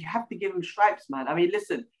you have to give him stripes, man. I mean,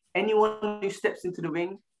 listen, anyone who steps into the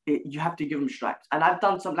ring, you have to give him stripes. And I've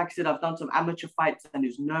done some, like I said, I've done some amateur fights, and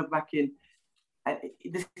it's nerve-wracking. And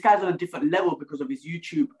this guy's on a different level because of his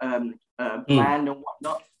YouTube brand and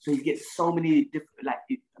whatnot. So he gets so many different, like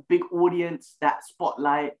a big audience, that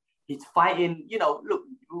spotlight. He's fighting, you know, look,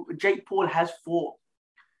 Jake Paul has fought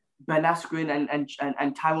Ben Askren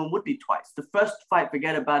and Tyron Woodley twice. The first fight,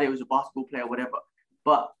 forget about it, it was a basketball player or whatever.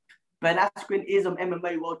 But Ben Askren is an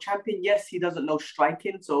MMA world champion. Yes, he doesn't know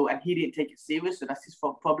striking, and he didn't take it serious, so that's his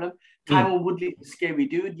problem. Tyron Woodley is a scary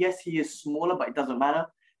dude. Yes, he is smaller, but it doesn't matter.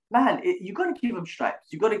 Man, you got to give him stripes.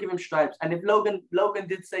 You got to give him stripes. And if Logan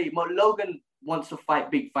did say, well, Logan wants to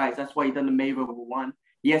fight big fights. That's why he done the Mayweather one.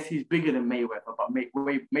 Yes, he's bigger than Mayweather, but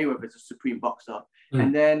Mayweather is a supreme boxer.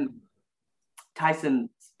 And then Tyson,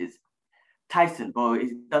 bro.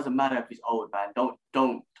 It doesn't matter if he's old, man.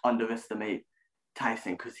 Don't underestimate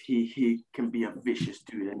Tyson, because he can be a vicious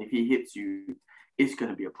dude. And if he hits you, it's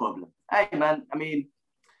going to be a problem. Hey, man, I mean,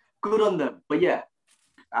 good on them. But yeah,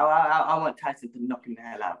 I want Tyson to knock him the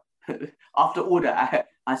hell out. After all that,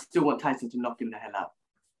 I still want Tyson to knock him the hell out.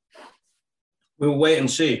 We'll wait and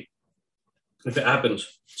see if it happens.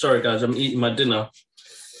 Sorry, guys, I'm eating my dinner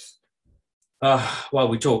while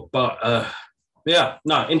we talk. But yeah,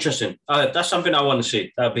 no, interesting. That's something I want to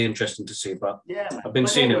see. That'd be interesting to see. But yeah, man. I've been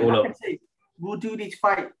seeing it all over. We'll do these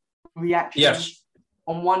fight reactions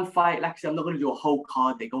on one fight. Like I said, I'm not going to do a whole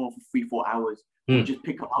card. They go on for 3-4 hours. We'll just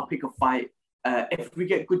I'll pick a fight. If we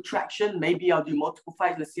get good traction, maybe I'll do multiple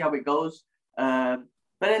fights. Let's see how it goes. But at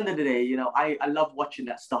the end of the day, you know, I love watching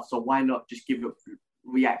that stuff. So why not just give a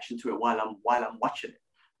reaction to it while I'm watching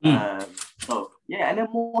it? So yeah, and then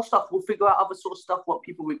more stuff. We'll figure out other sort of stuff, what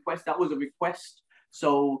people request. That was a request.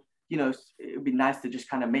 So, you know, it'd be nice to just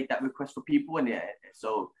kind of make that request for people. And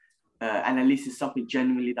and at least it's something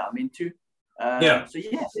genuinely that I'm into. So yeah,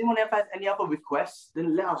 if anyone ever has any other requests,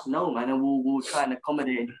 then let us know, man, and we'll try and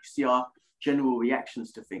accommodate and see our general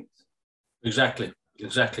reactions to things. Exactly.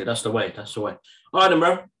 That's the way. All right, then,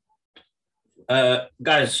 bro.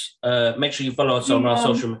 Guys, make sure you follow us on our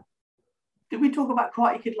social media. Did we talk about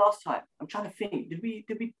Karate Kid last time? I'm trying to think. Did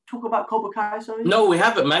we talk about Cobra Kai? Sorry. No, we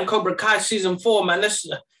haven't, man. Cobra Kai season 4, man.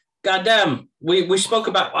 Goddamn. We spoke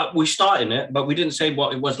about we starting it, but we didn't say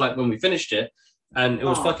what it was like when we finished it, and it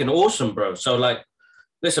was fucking awesome, bro. So like,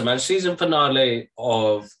 listen, man. Season finale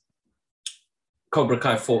of Cobra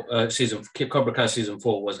Kai season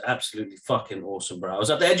 4 was absolutely fucking awesome, bro. I was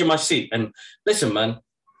at the edge of my seat, and listen, man.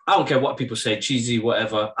 I don't care what people say, cheesy,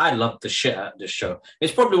 whatever. I love the shit out of this show.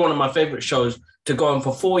 It's probably one of my favorite shows to go on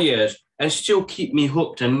for 4 years and still keep me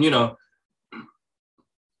hooked. And, you know,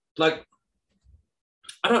 like,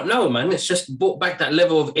 I don't know, man. It's just brought back that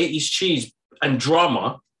level of 80s cheese and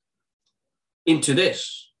drama into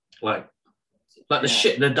this. Like the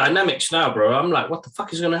shit, the dynamics now, bro. I'm like, what the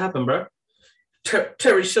fuck is going to happen, bro?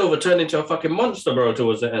 Terry Silver turned into a fucking monster, bro,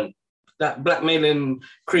 towards the end. That blackmailing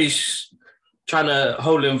Kreese trying to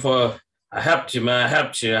hold him for, I have to, man, I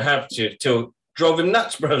have to, till drove him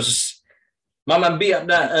nuts, bros. My man beat up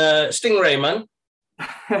that Stingray, man.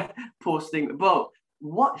 Poor Stingray. Bro,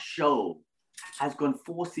 what show has gone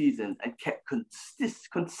 4 seasons and kept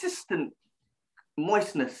consistent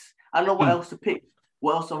moistness? I don't know what else to pick,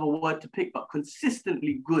 what else of a word to pick, but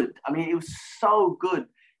consistently good. I mean, it was so good.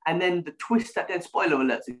 And then the twist at the end, spoiler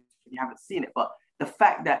alerts if you haven't seen it, but the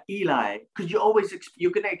fact that Eli, because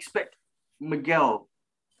you're going to expect Miguel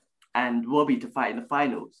and Robbie to fight in the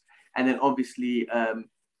finals, and then obviously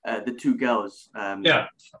the 2 girls,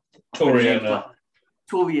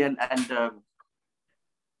 Tori and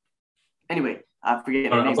anyway, I forget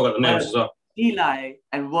the name. I forgot the names as well. Eli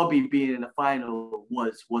and Robbie being in the final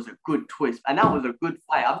was a good twist, and that was a good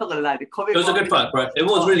fight. I'm not gonna lie, it was a good fight, bro. It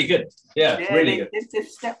was really good. Yeah, really good. They've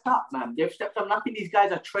stepped up, man. They've stepped up. I think these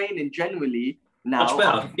guys are training generally now. Much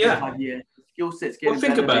better. Yeah. Skill sets getting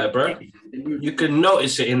think better. About it, bro. You can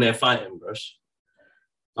notice it in their fighting, bros.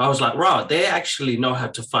 I was like, wow, they actually know how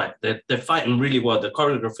to fight. They're fighting really well. The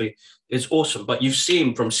choreography is awesome. But you've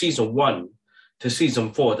seen from season 1 to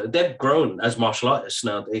season 4 that they've grown as martial artists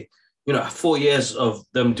now. They, 4 years of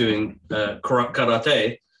them doing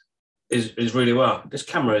karate is really well. This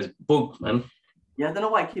camera is bug, man. Yeah, I don't know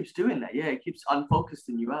why it keeps doing that. Yeah, it keeps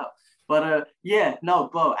unfocusing you out. But yeah, no,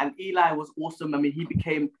 bro. And Eli was awesome. I mean,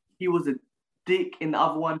 he was a dick in the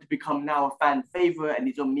other one to become now a fan favorite, and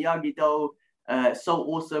he's on Miyagi-Do. So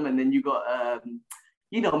awesome. And then you got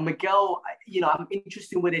Miguel. I'm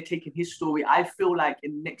interested in where they're taking his story. I feel like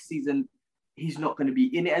in next season he's not going to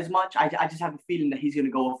be in it as much. I just have a feeling that he's going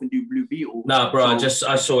to go off and do Blue Beetle. Nah, bro. I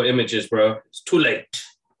saw images, bro. It's too late.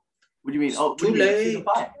 What do you mean? Oh, too late.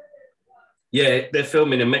 Yeah, they're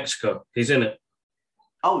filming in Mexico. He's in it.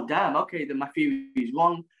 Oh, damn. Okay, then my theory is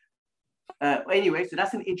wrong. Anyway, so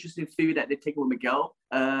that's an interesting theory that they're taking with Miguel.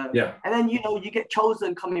 Yeah. And then, you get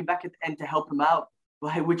Chosen coming back at the end to help him out,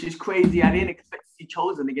 right? Which is crazy. I didn't expect to see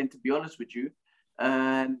Chosen again, to be honest with you.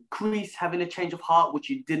 Kreese having a change of heart, which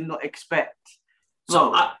you did not expect.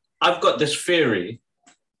 So I've got this theory,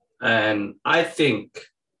 and I think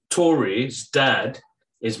Tori's dad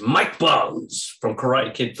is Mike Barnes from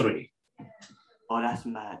Karate Kid 3. Oh, that's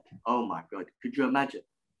mad. Oh, my God. Could you imagine?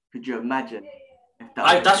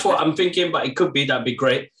 That's what I'm thinking, but it could be. That'd be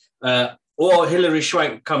great. Or Hilary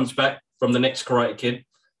Swank comes back from the next Karate Kid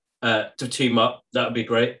to team up. That'd be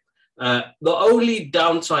great. The only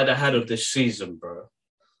downside I had of this season, bro,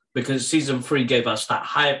 because season 3 gave us that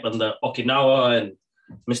hype and the Okinawa and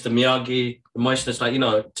Mr. Miyagi, the moistness,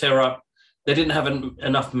 tear up. They didn't have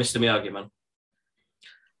enough Mr. Miyagi, man.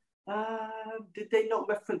 Did they not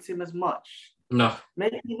reference him as much? No.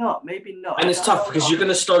 Maybe not. And it's tough because you're going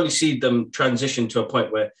to slowly see them transition to a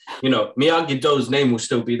point where, Miyagi-Do's name will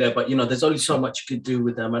still be there, but, there's only so much you could do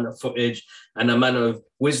with the amount of footage and the amount of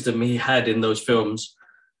wisdom he had in those films.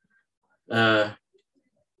 Yeah,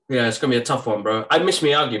 it's going to be a tough one, bro. I miss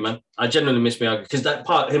Miyagi, man. I genuinely miss Miyagi because that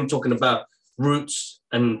part, him talking about roots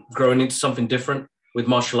and growing into something different with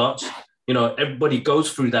martial arts, everybody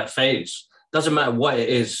goes through that phase. Doesn't matter what it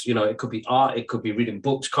is, it could be art, it could be reading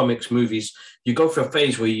books, comics, movies. You go through a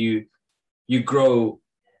phase where you grow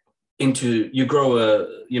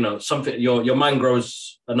something, your mind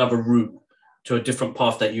grows another route to a different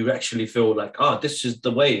path that you actually feel like, this is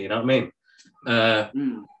the way, you know what I mean?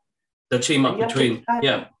 The team up between,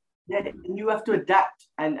 Yeah, and you have to adapt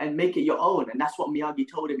and make it your own. And that's what Miyagi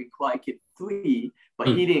told him in Karate Kid 3, but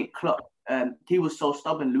he didn't clock. He was so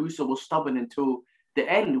stubborn. Luso was stubborn until the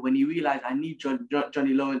end when he realized I need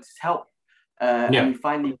Johnny Lawrence's help. And he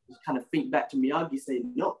finally kind of think back to Miyagi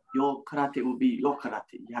saying, no, your karate will be your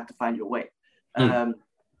karate. You have to find your way. I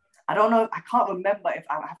don't know. I can't remember if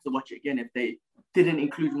I have to watch it again if they didn't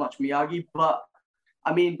include much Miyagi. But,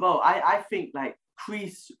 I mean, bro, I think like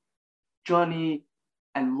Kreese, Johnny,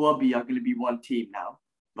 and Robbie are going to be one team now,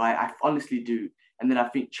 right? I honestly do. And then I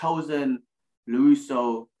think Chosen,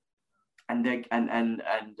 LaRusso, and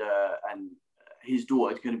his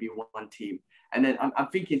daughter is going to be one team. And then I'm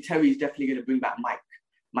thinking Terry's definitely going to bring back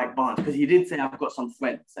Mike Barnes, because he did say, I've got some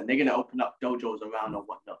friends and they're going to open up dojos around or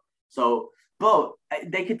whatnot. So, bro,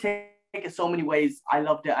 they could take it so many ways. I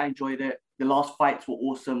loved it. I enjoyed it. The last fights were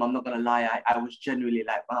awesome. I'm not going to lie. I was genuinely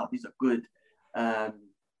like, wow, these are good. I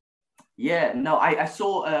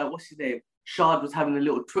saw, what's his name? Shard was having a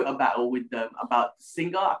little Twitter battle with them about the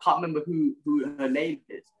singer. I can't remember who her name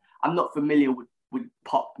is. I'm not familiar with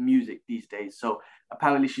pop music these days. So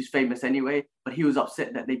apparently she's famous anyway, but he was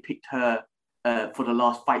upset that they picked her for the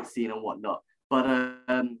last fight scene and whatnot. But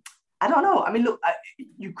I don't know. I mean, look,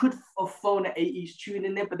 you could have thrown an 80s tune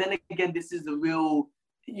in there, but then again, this is the real,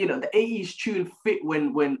 the 80s tune fit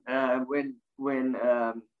when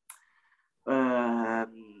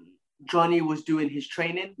Johnny was doing his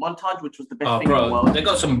training montage, which was the best thing in the world. They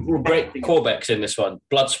got some great callbacks in this one.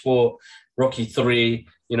 Bloodsport, Rocky 3,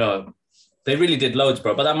 they really did loads,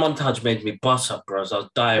 bro. But that montage made me bust up, bro. I was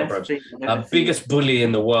dying, bro. Biggest bully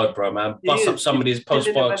in the world, bro, man. Bust up somebody's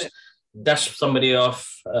post box, dash somebody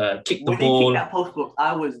off, kick the ball. When he kicked that post box,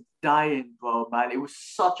 I was dying, bro, man. It was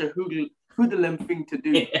such a hoodlum thing to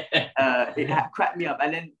do. It had cracked me up.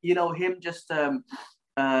 And then, him just,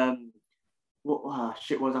 what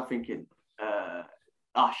shit was I thinking?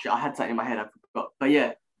 I had something in my head, I forgot. But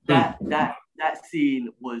yeah, that scene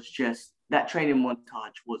was just, that training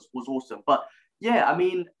montage was awesome. But yeah, I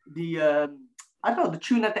mean, I don't know, the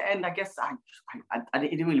tune at the end, I guess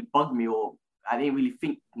it didn't really bug me, or I didn't really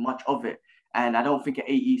think much of it. And I don't think an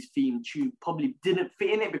 80s theme tune probably didn't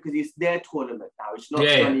fit in it because it's their tournament now. It's not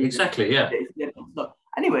Johnny, exactly, yeah.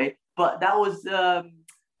 Anyway, but that was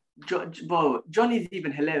bro, Johnny's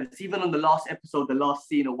even hilarious. Even on the last episode, the last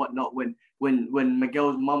scene or whatnot, when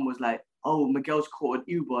Miguel's mum was like, oh, Miguel's caught an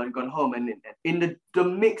Uber and gone home, and in the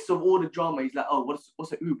mix of all the drama, he's like, oh,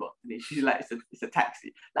 what's an Uber? And she's like, it's a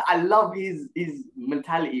taxi. Like, I love his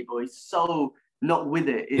mentality, bro. He's so not with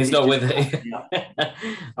it. He's not with it.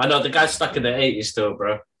 I know, the guy's stuck in the 80s still,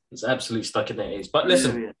 bro. He's absolutely stuck in the 80s. But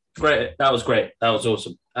listen, Great. That was great. That was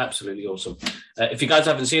awesome. Absolutely awesome. If you guys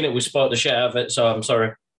haven't seen it, we spoiled the shit out of it. So I'm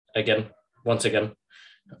sorry once again.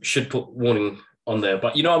 Should put warning on there.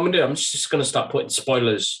 But you know what I'm going to do? I'm just going to start putting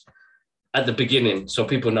spoilers at the beginning so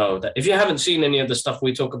people know that if you haven't seen any of the stuff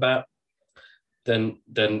we talk about, then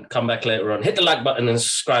come back later on. Hit the like button and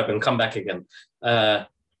subscribe and come back again.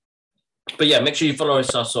 But yeah, make sure you follow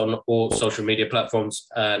us on all social media platforms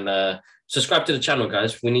and subscribe to the channel,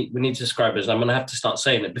 guys. We need subscribers. I'm gonna have to start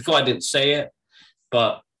saying it. Before I didn't say it,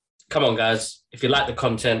 but come on, guys. If you like the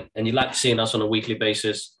content and you like seeing us on a weekly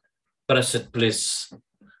basis, press it, please.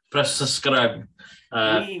 Press subscribe.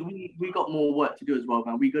 We got more work to do as well,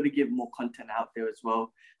 man. We got to give more content out there as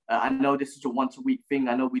well. I know this is a once a week thing.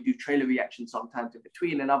 I know we do trailer reactions sometimes in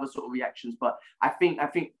between and other sort of reactions, but I think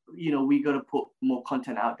you know, we got to put more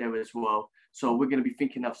content out there as well. So we're going to be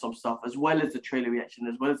thinking of some stuff as well as the trailer reaction,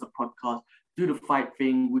 as well as the podcast. Do the fight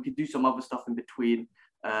thing. We could do some other stuff in between.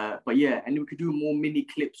 But yeah, and we could do more mini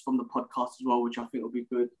clips from the podcast as well, which I think will be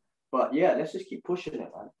good. But yeah, let's just keep pushing it,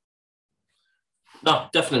 man. No,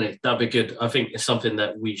 definitely. That'd be good. I think it's something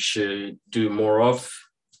that we should do more of.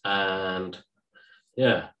 And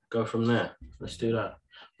yeah, go from there. Let's do that.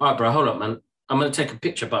 All right, bro, hold up, man. I'm going to take a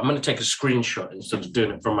picture, but I'm going to take a screenshot instead of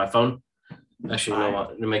doing it from my phone. Actually, you know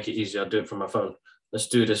what? To make it easier, I'll do it from my phone. Let's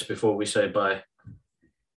do this before we say bye.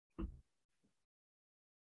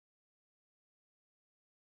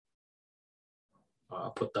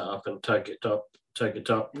 I'll put that up and tag it up. All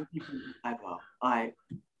right.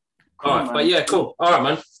 All right, but yeah, cool. All right,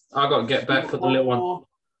 man. I got to get back, put the little one.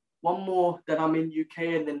 One more that I'm in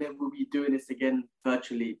UK, and then we'll be doing this again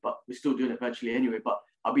virtually, but we're still doing it virtually anyway, but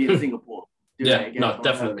I'll be in Singapore. Yeah, no,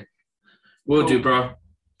 definitely. Will do, bro.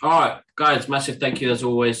 All right, guys, massive thank you as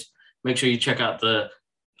always. Make sure you check out the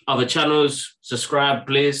other channels. Subscribe,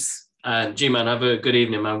 please. And G-Man, have a good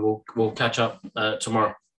evening, man. We'll catch up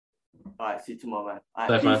tomorrow. All right, see you tomorrow, man.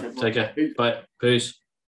 Thanks, man. Take care. Peace. Bye. Peace.